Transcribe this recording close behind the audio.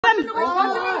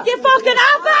You fucking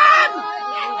have him!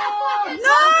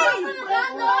 No!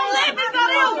 Let me go!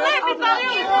 Let me go!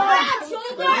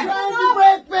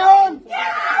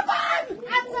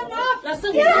 That's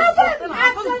enough!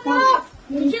 That's enough!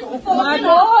 Oh my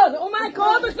god! Oh my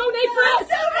god! There's no need for this!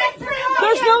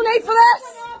 There's no need for this!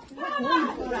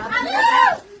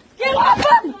 Get off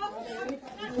him!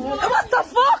 What the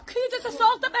fuck? You just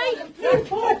assaulted me! Don't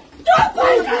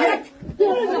bite it!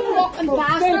 You fucking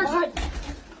bastard!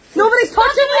 Nobody's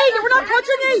touching me! We're not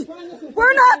touching you!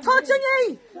 We're not touching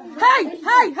you! Hey!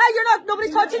 You're not...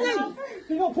 Nobody's touching you!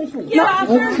 Get off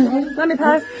her! Let me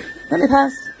pass. Let me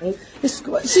pass.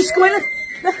 She's squealing.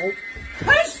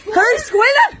 Who's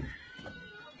squealing?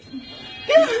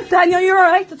 Daniel, you're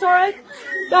alright. It's alright.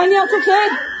 Daniel, it's okay.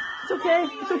 It's okay.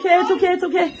 It's okay. It's okay. It's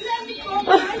okay.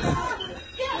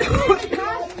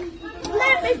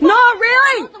 No,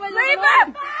 really! Leave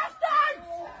him!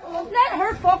 Let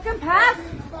her fucking pass!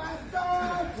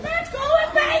 Let go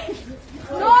of me!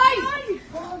 Noise!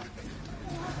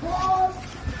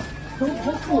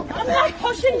 I'm not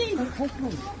pushing you!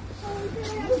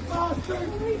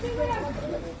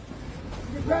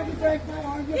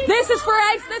 This is for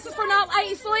ice. This is for not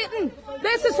isolating.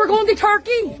 This is for going to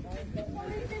Turkey.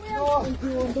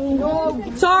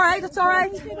 It's alright, it's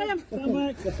alright.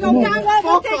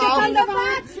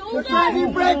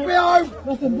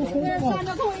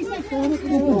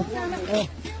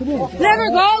 Let her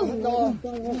go.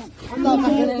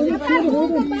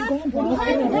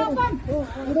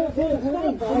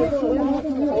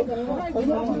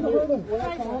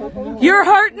 You're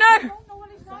hurting her.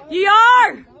 You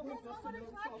are.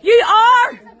 You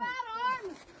are.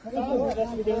 You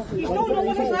don't know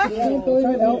what is left. You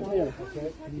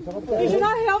should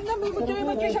not help them. We would do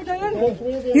what you should do.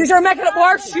 You're making it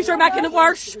worse. You're making it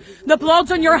worse. The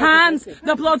blood's on your hands.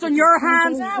 The blood's on your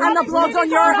hands. And the blood's on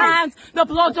your hands. The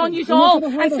blood's on you all.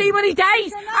 And see when he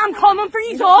dies, I'm coming for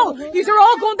you all. You are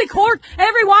all going to court.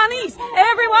 Every one of these.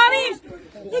 Every one of these.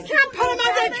 You can't put him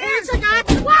on their cage like that.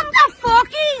 What the fuck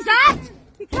is that?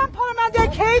 You can't put him on their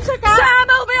cage like that. Sam,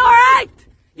 it'll be alright.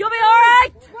 You'll be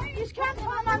alright. You can't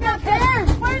put him on their cage.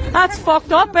 That's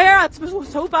fucked up, Bear. That's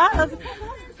so bad.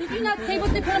 Did you not say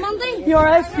what they put him on there? You're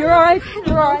alright. You're alright.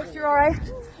 You're alright. You're alright.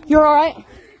 You're alright.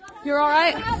 You're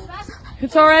alright.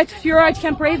 It's alright. You're alright. You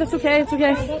can't breathe. It's okay. It's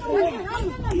okay.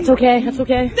 It's okay. It's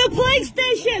okay. The police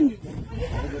station.